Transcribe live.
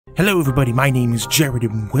Hello everybody, my name is Jared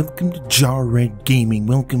and welcome to Jarred Gaming.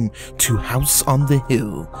 Welcome to House on the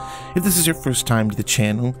Hill. If this is your first time to the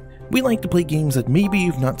channel, we like to play games that maybe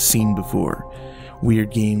you've not seen before.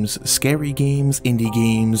 Weird games, scary games, indie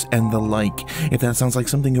games, and the like. If that sounds like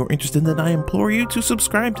something you're interested in, then I implore you to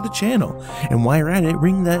subscribe to the channel. And while you're at it,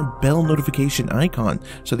 ring that bell notification icon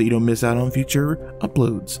so that you don't miss out on future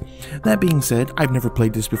uploads. That being said, I've never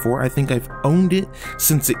played this before. I think I've owned it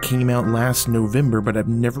since it came out last November, but I've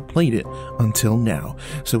never played it until now.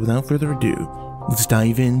 So without further ado, let's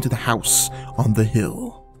dive into the House on the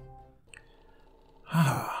Hill.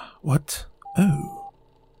 What? Oh.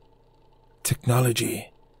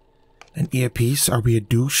 Technology. An earpiece? Are we a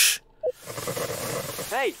douche?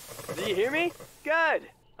 Hey, do you hear me? Good.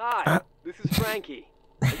 Hi, this is Frankie.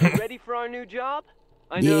 Are you ready for our new job?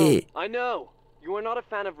 I know. You are not a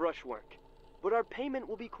fan of rush work, but our payment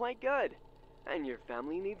will be quite good. And your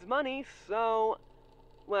family needs money, so...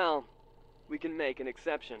 well, we can make an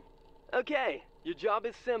exception. Okay, your job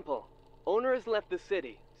is simple. Owner has left the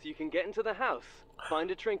city, so you can get into the house, find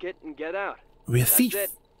a trinket, and get out. We're a thief.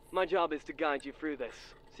 That's it. My job is to guide you through this,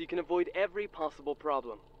 so you can avoid every possible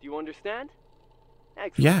problem. Do you understand?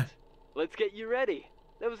 Excellent. Yeah. Let's get you ready.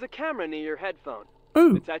 There was a camera near your headphone.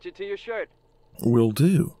 Ooh. Attach it to your shirt. Will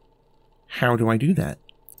do. How do I do that?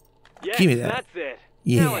 Yes, Give me that. That's it.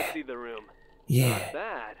 Yeah. Now I see the room. Yeah. Not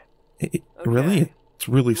bad. Okay. Really? It's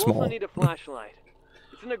really You small. also need a flashlight.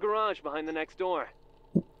 It's in the garage behind the next door.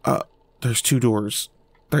 There's two doors.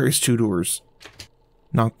 There is two doors.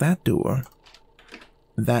 Not that door.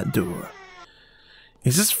 That door.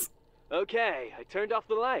 Is this... Okay, I turned off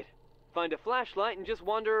the light. Find a flashlight and just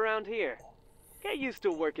wander around here. Get used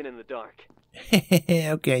to working in the dark.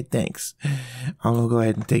 Okay, thanks. I'll go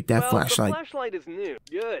ahead and take that flashlight. The flashlight is new.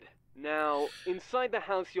 Good. Now, inside the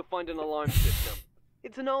house you'll find an alarm system.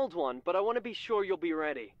 It's an old one, but I want to be sure you'll be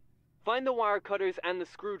ready. Find the wire cutters and the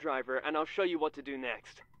screwdriver, and I'll show you what to do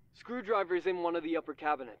next. Screwdriver's in one of the upper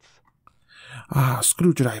cabinets.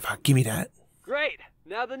 Screwdriver. Give me that. Great.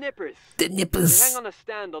 Now the nippers. The nippers. They hang on a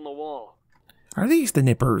stand on the wall. Are these the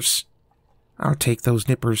nippers? I'll take those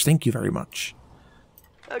nippers. Thank you very much.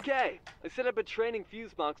 Okay. I set up a training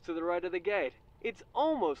fuse box to the right of the gate. It's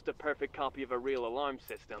almost a perfect copy of a real alarm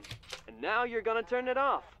system. And now you're gonna turn it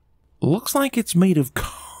off. Looks like it's made of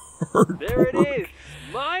cardboard. There it is.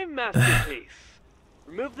 My masterpiece.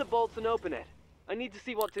 Remove the bolts and open it. I need to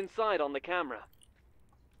see what's inside on the camera.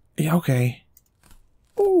 Yeah, okay.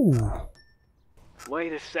 Ooh.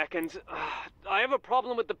 Wait a second. I have a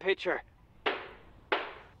problem with the picture.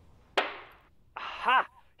 Aha!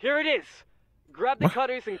 Here it is! Grab the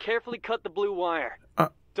cutters and carefully cut the blue wire.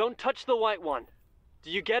 Don't touch the white one.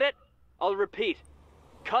 Do you get it? I'll repeat.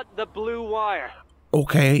 Cut the blue wire.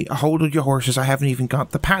 Okay, hold your horses. I haven't even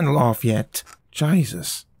got the panel off yet.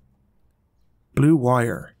 Jesus. Blue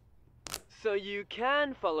wire. So you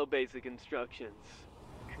can follow basic instructions.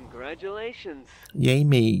 Congratulations. Yay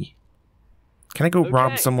me. Can I go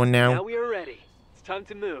rob someone now? Now we are ready. It's time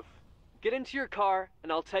to move. Get into your car, and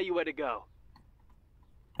I'll tell you where to go.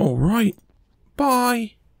 Alright.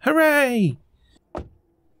 Bye. Hooray!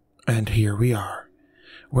 And here we are.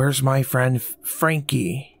 Where's my friend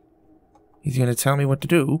Frankie? He's gonna tell me what to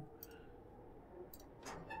do.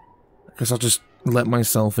 I guess I'll just let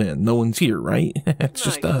myself in. No one's here, right? It's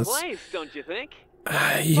just us. Nice place, don't you think?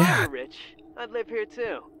 Yeah. If I were rich, I'd live here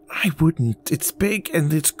too. I wouldn't. It's big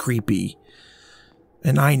and it's creepy.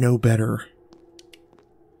 And I know better.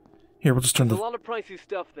 Here, we'll just turn There's a lot of pricey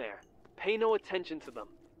stuff there. Pay no attention to them.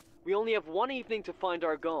 We only have one evening to find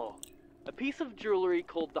our goal. A piece of jewelry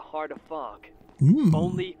called the Heart of Fog.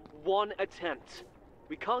 Only one attempt.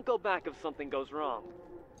 We can't go back if something goes wrong.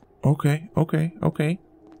 Okay.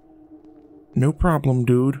 No problem,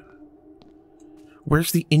 dude.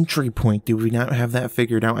 Where's the entry point? Do we not have that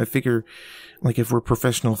figured out? I figure, like, if we're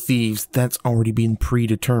professional thieves, that's already been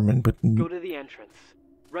predetermined, but... Go to the entrance.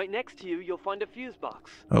 Right next to you, you'll find a fuse box.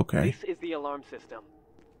 Okay. This is the alarm system.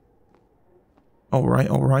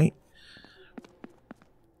 Alright.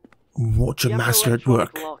 Watch a master at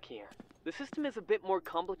work. Lock here. The system is a bit more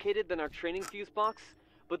complicated than our training fuse box,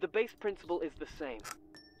 but the base principle is the same.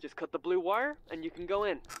 Just cut the blue wire, and you can go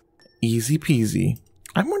in. Easy peasy.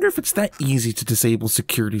 I wonder if it's that easy to disable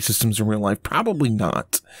security systems in real life. Probably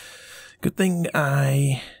not. Good thing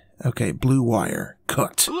Okay, blue wire.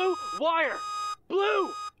 Cut. Blue wire!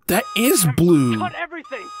 Blue! That is blue! Cut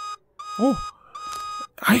everything! Oh.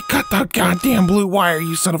 I cut the goddamn blue wire,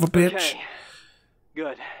 you son of a bitch! Okay.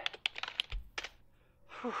 Good.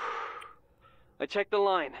 Whew. I checked the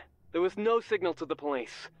line. There was no signal to the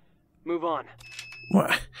police. Move on.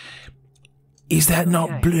 What? Is that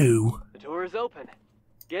not blue? The door is open.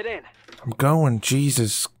 Get in. I'm going,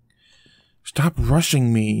 Jesus. Stop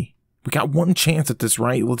rushing me. We got one chance at this,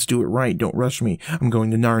 right? Let's do it right. Don't rush me. I'm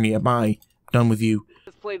going to Narnia. Bye. Done with you.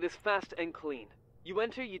 Let's play this fast and clean. You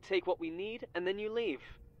enter, you take what we need, and then you leave.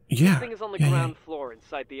 Yeah. This thing is on the ground floor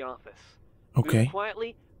inside the office. Okay. Move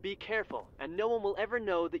quietly, be careful, and no one will ever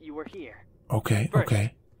know that you were here. Okay, First,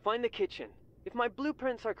 okay. find the kitchen. If my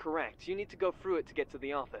blueprints are correct, you need to go through it to get to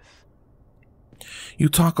the office. You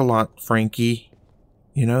talk a lot, Frankie.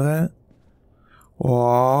 You know that?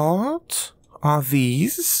 What are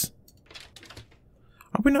these?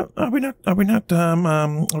 Are we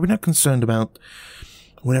not concerned about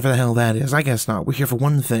whatever the hell that is? I guess not. We're here for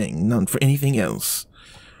one thing, not for anything else.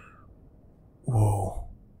 Whoa.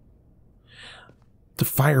 The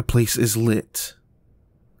fireplace is lit.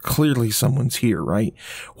 Clearly someone's here, right?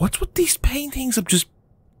 What's with these paintings of just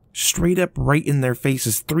straight up right in their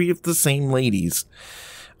faces? 3 of the same ladies.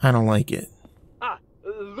 I don't like it.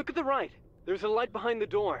 Look at the right. There's a light behind the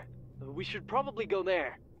door. We should probably go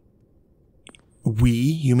there. We?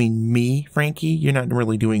 You mean me, Frankie? You're not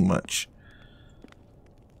really doing much.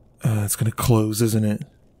 It's gonna close, isn't it?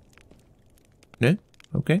 Yeah?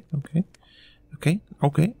 Okay, okay. Okay,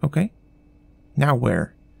 okay, okay. Now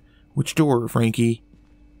where? Which door, Frankie?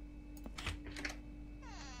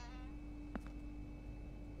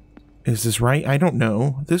 Is this right? I don't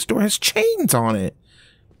know. This door has chains on it.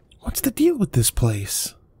 What's the deal with this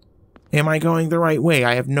place? Am I going the right way?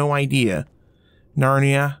 I have no idea.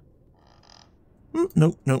 Narnia?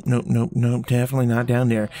 Nope, nope, nope, nope, nope. Definitely not down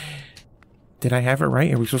there. Did I have it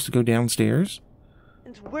right? Are we supposed to go downstairs?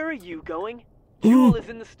 And where are you going? Jewel is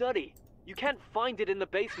in the study. You can't find it in the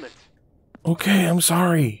basement. Okay, I'm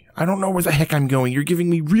sorry. I don't know where the heck I'm going. You're giving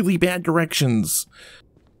me really bad directions.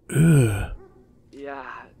 Ugh.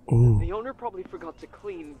 Yeah. Ooh. The owner probably forgot to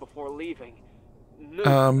clean before leaving.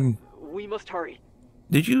 No, we must hurry.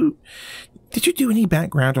 Did you do any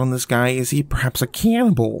background on this guy? Is he perhaps a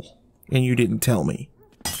cannibal? And you didn't tell me.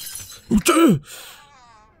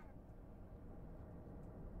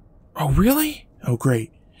 Oh, really? Oh,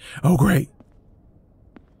 great. Oh, great.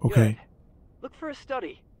 Okay. Good. Look for a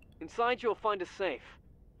study. Inside you'll find a safe.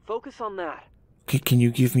 Focus on that. Okay, can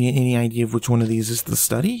you give me any idea of which one of these is the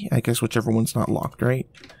study? I guess whichever one's not locked, right?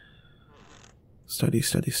 Study,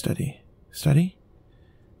 study, study. Study?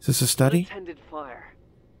 Is this a study? Unattended fire.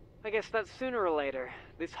 I guess that sooner or later,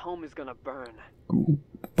 this home is gonna burn.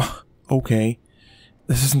 Okay.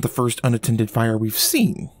 This isn't the first unattended fire we've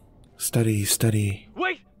seen. Study, study.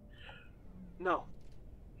 Wait! No.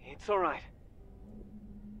 It's alright.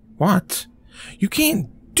 What? You can't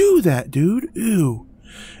do that, dude. Ew.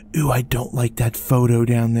 Ooh, I don't like that photo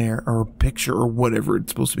down there, or picture, or whatever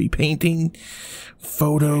it's supposed to be. Painting,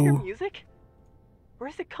 photo. Hear music? Where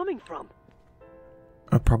is it coming from?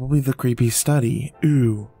 Probably the creepy study.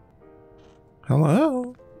 Ooh.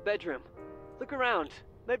 Hello? Bedroom. Look around.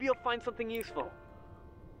 Maybe you'll find something useful.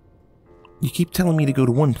 You keep telling me to go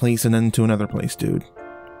to one place and then to another place, dude.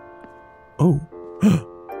 Oh.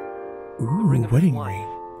 Ooh, wedding ring.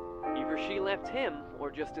 Either she left him,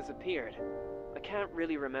 or just disappeared. I can't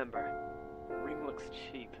really remember. The ring looks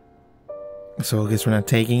cheap. So I guess we're not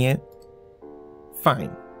taking it?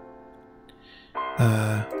 Fine.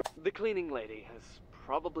 The cleaning lady has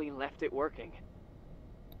probably left it working.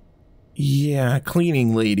 Yeah,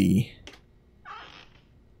 cleaning lady.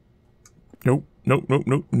 Nope, nope, nope,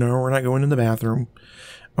 nope. No, we're not going in the bathroom.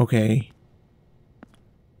 Okay.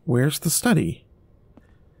 Where's the study?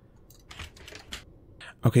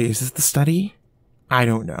 Okay, is this the study? I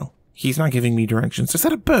don't know. He's not giving me directions. Is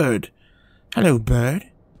that a bird? Hello,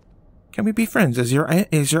 bird. Can we be friends? Is your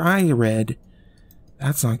eye red?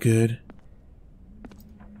 That's not good.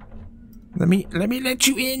 Let me let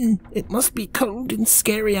you in. It must be cold and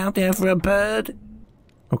scary out there for a bird.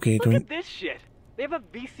 Okay, Look at this shit. They have a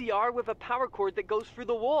VCR with a power cord that goes through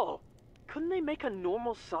the wall. Couldn't they make a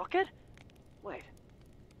normal socket? Wait.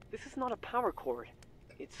 This is not a power cord.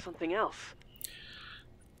 It's something else.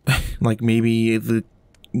 Like maybe the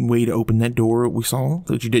way to open that door we saw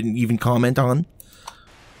that you didn't even comment on.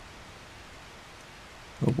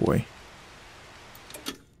 Oh boy.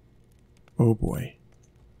 Oh boy.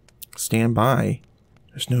 Stand by.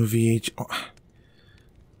 There's no Oh.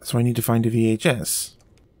 So I need to find a VHS.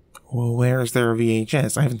 Well, where is there a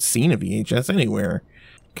VHS? I haven't seen a VHS anywhere.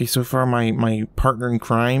 Okay, so far my partner in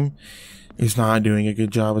crime is not doing a good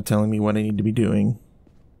job of telling me what I need to be doing.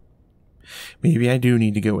 Maybe I do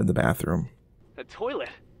need to go in the bathroom. A toilet?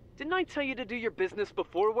 Didn't I tell you to do your business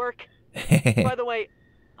before work? By the way,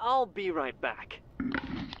 I'll be right back.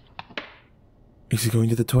 Is he going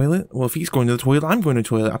to the toilet? Well, if he's going to the toilet, I'm going to the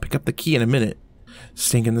toilet. I'll pick up the key in a minute.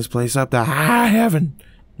 Stinking this place up to high heaven.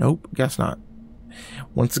 Nope, guess not.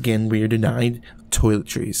 Once again, we are denied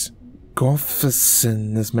toiletries.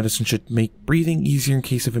 Golfacin, this medicine should make breathing easier in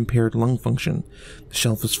case of impaired lung function. The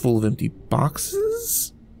shelf is full of empty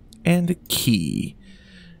boxes and a key.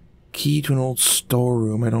 Key to an old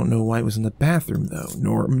storeroom. I don't know why it was in the bathroom, though.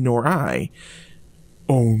 Nor I.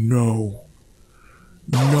 Oh, no.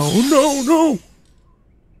 No.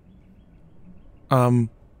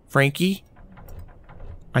 Frankie?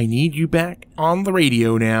 I need you back on the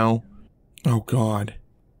radio now. Oh, God.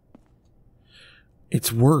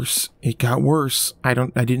 It's worse. It got worse. I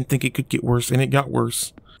didn't think it could get worse, and it got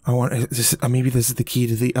worse. Maybe this is the key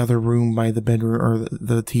to the other room by the bedroom, or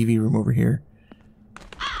the TV room over here.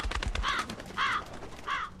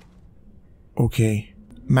 Okay.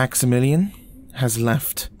 Maximilian has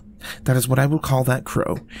left. That is what I will call that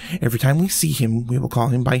crow. Every time we see him, we will call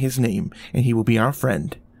him by his name, and he will be our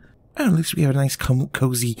friend. Oh, at least we have a nice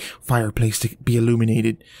cozy fireplace to be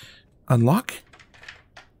illuminated. Unlock?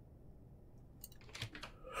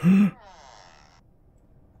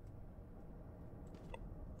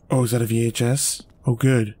 Oh, is that a VHS? Oh,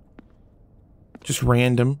 good. Just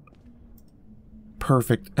random.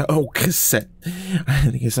 Perfect. Oh, cassette. I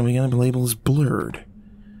think it's something on the label is blurred.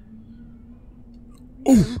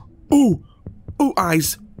 Ooh! Ooh! Ooh,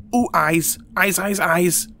 eyes! Ooh, eyes!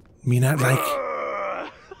 Eyes! Me not like...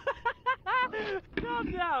 Calm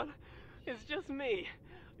down. It's just me.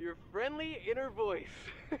 Your friendly inner voice.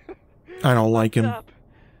 I don't like him. What's up?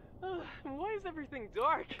 Why is everything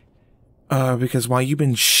dark? Because while you've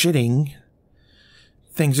been shitting,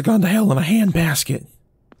 things have gone to hell in a handbasket.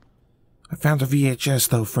 I found a VHS,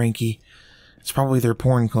 though, Frankie. It's probably their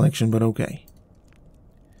porn collection, but okay.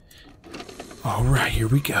 Alright, here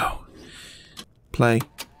we go. Play.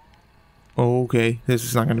 Okay, this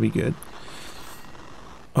is not going to be good.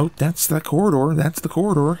 Oh, that's the corridor. That's the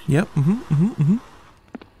corridor. Yep,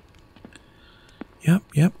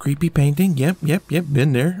 Yep, creepy painting. Yep,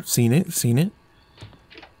 been there. Seen it.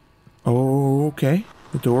 Okay,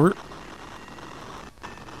 the door.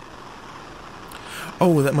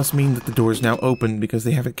 Oh, that must mean that the door is now open because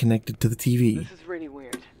they have it connected to the TV. This is really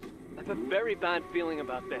weird. I have a very bad feeling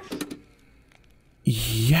about this.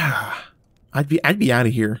 Yeah. I'd be out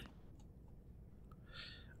of here.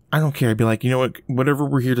 I don't care. I'd be like, you know what? Whatever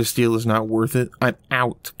we're here to steal is not worth it. I'm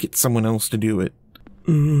out. Get someone else to do it.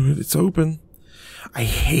 It's open. I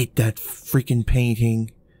hate that freaking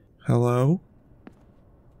painting. Hello?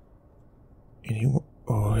 Anyone?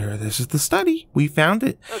 Oh, here. This is the study. We found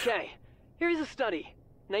it. Okay. Here's a study.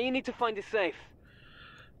 Now you need to find a safe.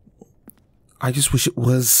 I just wish it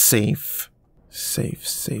was safe. Safe.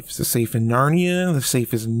 Is the safe in Narnia? The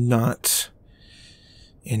safe is not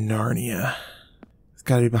in Narnia. It's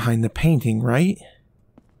gotta be behind the painting, right?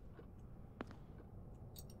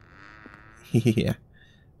 Yeah.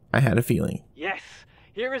 I had a feeling. Yes.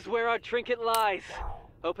 Here is where our trinket lies.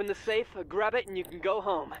 Open the safe, grab it, and you can go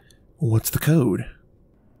home. What's the code?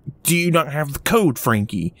 Do you not have the code,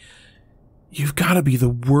 Frankie? You've got to be the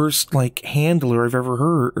worst, handler I've ever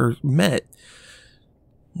heard or met.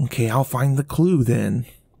 Okay, I'll find the clue then.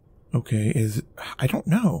 Okay, I don't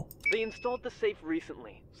know. They installed the safe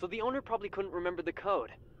recently, so the owner probably couldn't remember the code.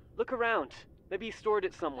 Look around. Maybe he stored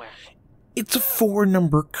it somewhere. It's a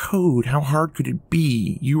 4-number code. How hard could it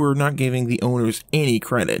be? You are not giving the owners any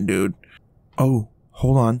credit, dude. Oh,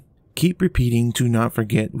 hold on. Keep repeating, do not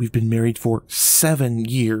forget, we've been married for 7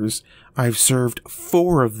 years. I've served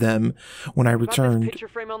 4 of them when I returned. This picture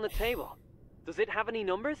frame on the table. Does it have any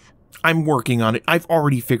numbers? I'm working on it. I've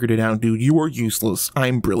already figured it out, dude. You are useless.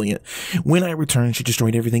 I'm brilliant. When I returned, she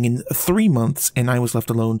destroyed everything in 3 months, and I was left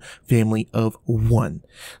alone, family of 1.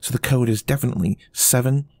 So the code is definitely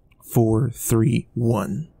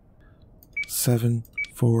 7431.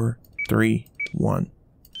 7431.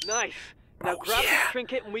 Nice. Now grab the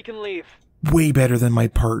trinket and we can leave. Way better than my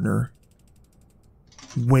partner.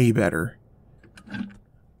 Way better.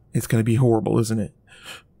 It's gonna be horrible, isn't it?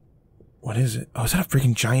 What is it? Oh, is that a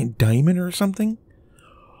freaking giant diamond or something?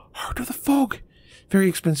 Heart of the Fog. Very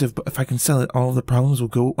expensive, but if I can sell it, all of the problems will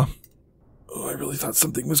go... Oh, I really thought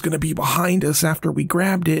something was gonna be behind us after we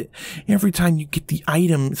grabbed it. Every time you get the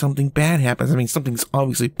item, something bad happens. I mean, something's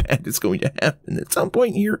obviously bad is going to happen at some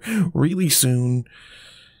point here really soon.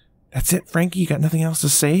 That's it, Frankie? You got nothing else to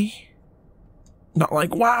say? Not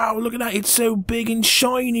like, wow, look at that, it's so big and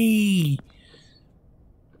shiny!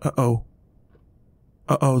 Uh-oh.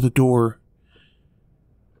 Uh-oh, the door.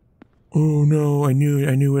 Oh no, I knew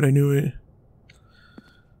it.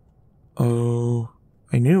 Oh,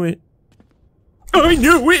 I knew it. I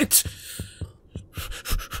knew it!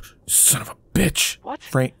 Son of a bitch. What?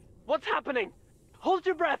 Frank. What's happening? Hold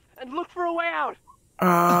your breath and look for a way out.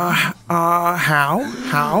 How?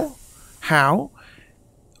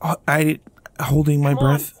 Holding my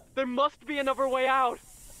breath. There must be another way out.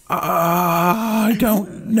 I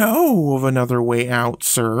don't know of another way out,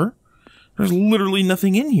 sir. There's literally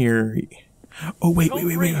nothing in here. Oh, wait.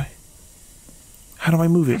 How do I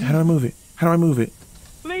move it? How do I move it?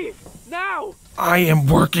 Leave, now! I am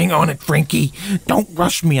working on it, Frankie. Don't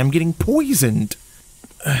rush me. I'm getting poisoned.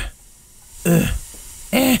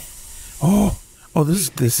 Oh,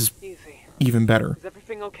 this is Easy. even better. Is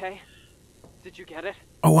everything okay? Did you get it?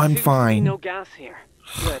 Oh, I'm fine. No gas here.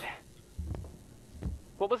 Good.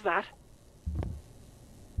 What was that?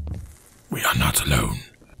 We are not alone.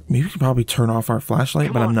 Maybe we can probably turn off our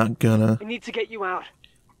flashlight, but I'm not gonna. I need to get you out.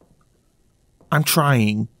 I'm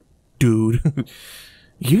trying, dude.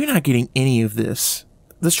 You're not getting any of this.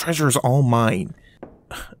 This treasure is all mine.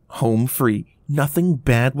 Home free. Nothing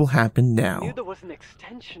bad will happen now. I knew there was an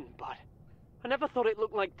extension, but I never thought it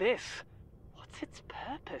looked like this. What's its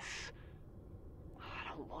purpose?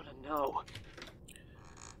 I don't want to know.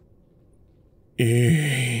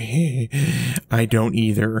 I don't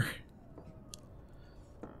either.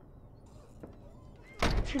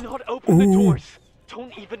 Do not open the doors.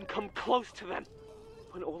 Don't even come close to them.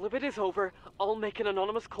 When all of it is over, I'll make an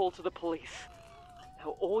anonymous call to the police.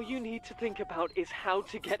 Now all you need to think about is how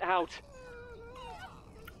to get out.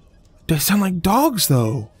 They sound like dogs,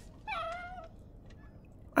 though.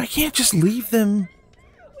 I can't just leave them.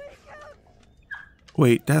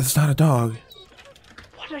 Wait, that's not a dog.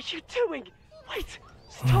 What are you doing? Wait,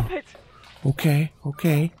 stop it. Okay.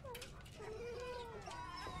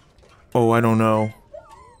 Oh, I don't know.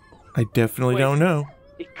 I definitely don't know.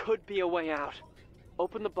 It could be a way out.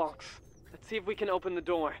 Open the box. Let's see if we can open the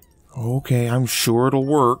door. Okay, I'm sure it'll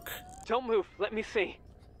work. Don't move. Let me see.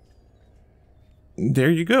 There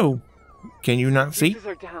you go. Can you not see? Fuses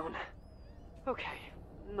are down. Okay,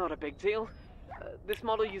 not a big deal. This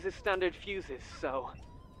model uses standard fuses, so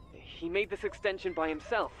he made this extension by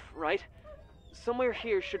himself, right? Somewhere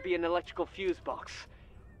here should be an electrical fuse box.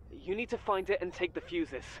 You need to find it and take the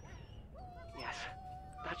fuses. Yes,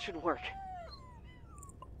 that should work.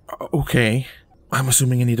 Okay. I'm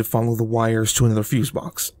assuming I need to follow the wires to another fuse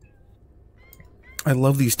box. I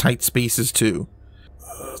love these tight spaces, too.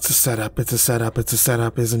 It's a setup,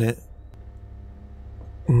 isn't it?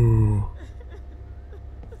 Ooh.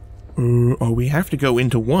 Oh, we have to go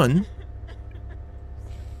into one.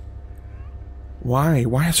 Why?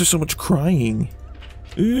 Why is there so much crying?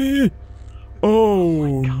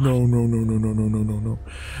 Oh, no.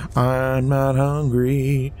 I'm not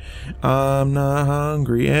hungry. I'm not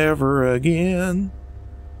hungry ever again.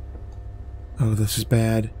 Oh, this is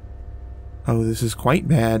bad. Oh, this is quite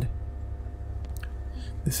bad.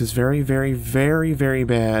 This is very, very, very, very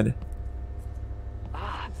bad.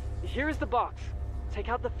 Ah, here's the box. Take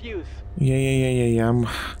out the fuse. Yeah.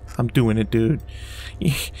 I'm doing it, dude.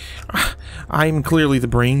 I'm clearly the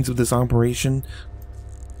brains of this operation.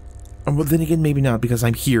 Well, then again, maybe not, because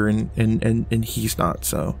I'm here and he's not,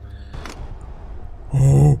 so.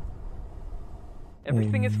 Oh.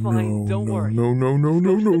 Everything is fine, don't worry. No.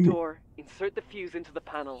 Go to the door, insert the fuse into the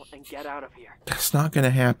panel, and get out of here. That's not gonna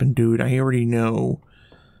happen, dude. I already know.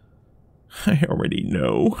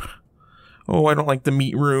 Oh, I don't like the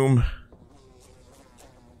meat room.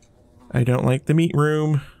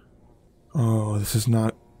 Oh, this is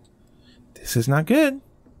not good.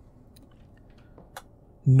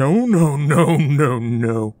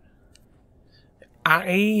 No.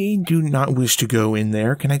 I do not wish to go in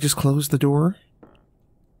there. Can I just close the door?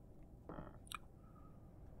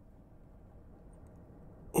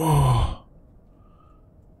 Oh.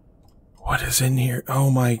 What is in here?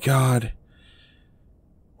 Oh my god.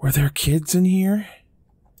 Were there kids in here?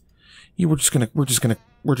 Yeah, we're just gonna close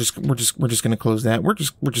that. We're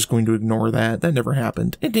just going to ignore that. That never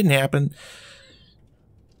happened. It didn't happen.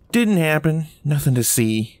 Nothing to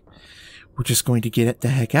see. We're just going to get the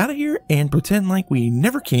heck out of here and pretend like we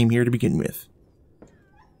never came here to begin with.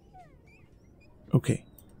 Okay.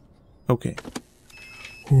 Oh.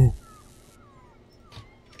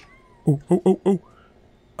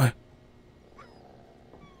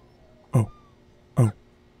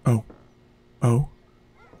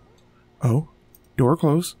 Oh. Door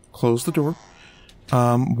close. Close the door.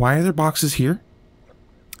 Why are there boxes here?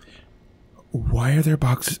 Why are there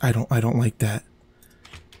boxes? I don't like that.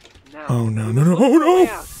 Now, oh no. Oh no!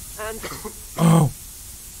 Oh.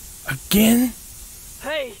 Again?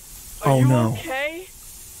 Hey, are you no. okay?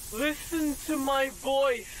 Listen to my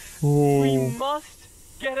voice. Oh. We must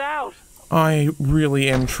get out. I really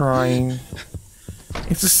am trying.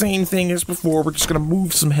 It's the same thing as before. We're just gonna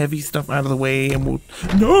move some heavy stuff out of the way and we'll...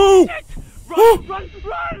 No! Shit! Run! Run!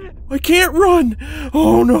 Run! I can't run!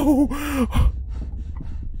 Oh no!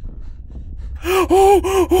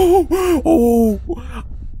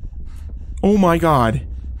 Oh my god.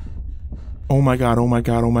 Oh my god, oh my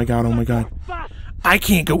god, oh my god, oh my god. I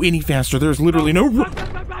can't go any faster. There's literally no...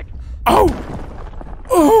 Back. Oh!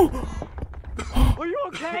 Oh! Are you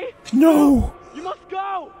okay? No! You must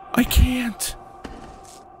go! I can't.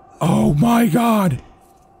 Oh my god.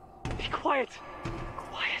 Be quiet.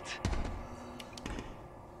 Quiet.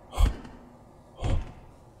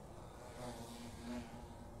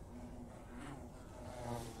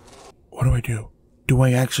 What do I do? Do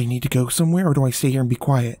I actually need to go somewhere, or do I stay here and be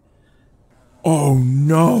quiet? Oh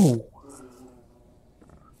no!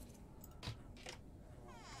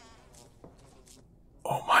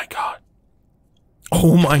 Oh my god.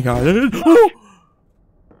 Oh my god. Oh!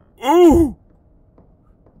 Oh!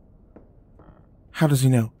 How does he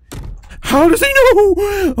know? How does he know?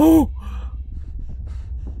 Oh!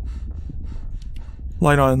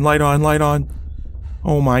 Light on, light on, light on.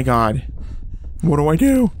 Oh my god. What do I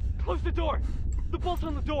do? Close the door. The bolt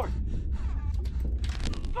on the door.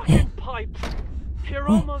 Fucking pipes. You're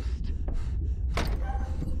almost...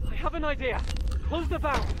 I have an idea. Close the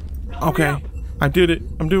valve. Hurry Okay. up. I did it.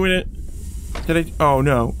 I'm doing it. Did I? Oh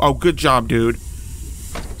no. Oh, good job, dude.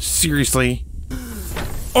 Seriously.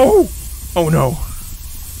 Oh! Oh no.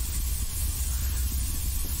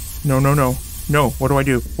 No, no, no. No. What do I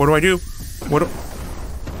do? What do I do? What do...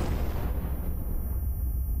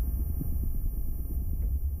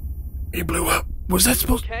 He blew up. Was that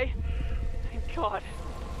supposed... Okay. Thank God.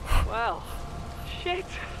 Well, shit.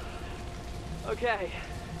 Okay.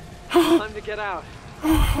 Time to get out.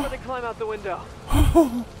 Let it climb out the window.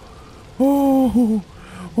 Oh,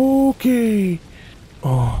 okay.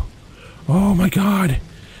 Oh, oh my god.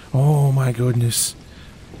 Oh my goodness.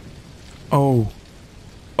 Oh,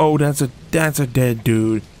 oh, that's a dead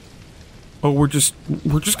dude. Oh, we're just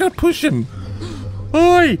gonna push him.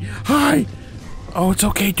 Hi, hi. Oh, it's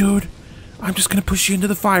okay, dude. I'm just gonna push you into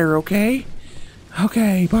the fire, okay?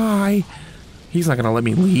 Okay, bye. He's not gonna let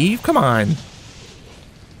me leave. Come on.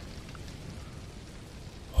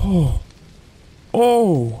 Oh.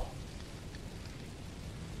 Oh.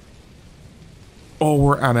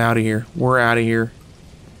 Oh, I'm out of here. We're out of here.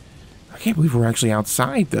 I can't believe we're actually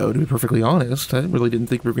outside, though, to be perfectly honest. I really didn't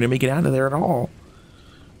think we were going to make it out of there at all.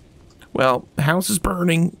 Well, the house is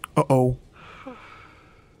burning. Uh-oh.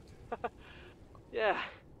 Yeah.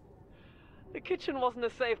 The kitchen wasn't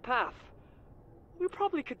a safe path. We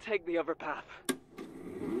probably could take the other path.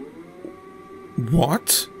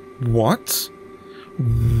 What? What?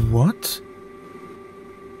 What?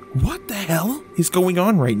 What the hell is going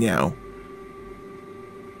on right now?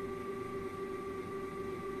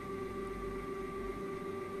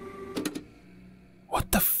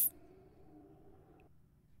 What the f...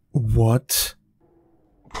 What?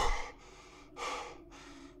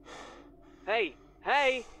 Hey,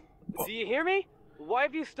 hey! Do you hear me? Why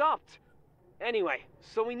have you stopped? Anyway,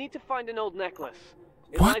 so we need to find an old necklace.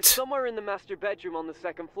 It lies somewhere in the master bedroom on the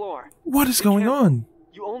second floor. What is going on?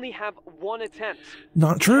 You only have one attempt.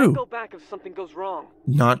 Not true. You can't go back if something goes wrong.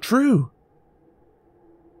 Not true.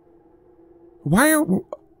 Why are...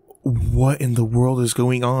 What in the world is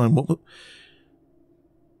going on? What...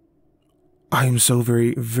 I am so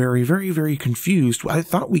very, very, very, very confused. I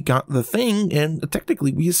thought we got the thing, and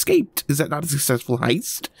technically we escaped. Is that not a successful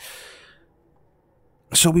heist?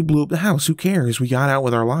 So we blew up the house. Who cares? We got out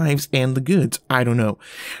with our lives and the goods. I don't know.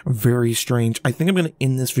 Very strange. I think I'm going to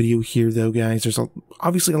end this video here, though, guys. There's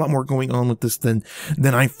obviously a lot more going on with this than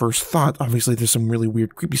I first thought. Obviously, there's some really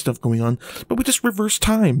weird, creepy stuff going on. But we just reversed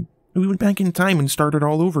time. We went back in time and started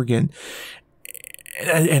all over again.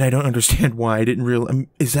 And I don't understand why. I didn't realize.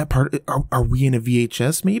 Is that part? Are we in a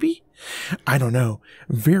VHS, maybe? I don't know.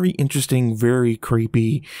 Very interesting, very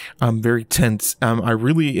creepy, very tense. I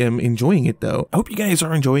really am enjoying it, though. I hope you guys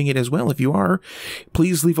are enjoying it as well. If you are,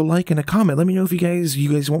 please leave a like and a comment. Let me know if you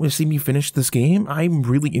guys want to see me finish this game. I'm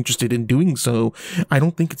really interested in doing so. I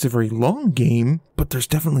don't think it's a very long game, but there's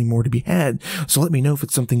definitely more to be had. So let me know if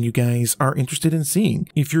it's something you guys are interested in seeing.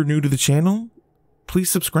 If you're new to the channel, please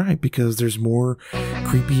subscribe, because there's more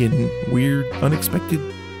creepy and weird, unexpected,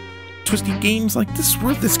 twisty games like this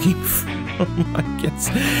where this came from, I guess.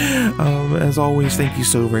 As always, thank you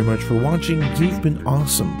so very much for watching. You've been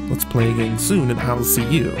awesome. Let's play again soon, and I'll see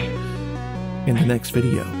you in the next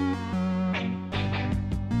video.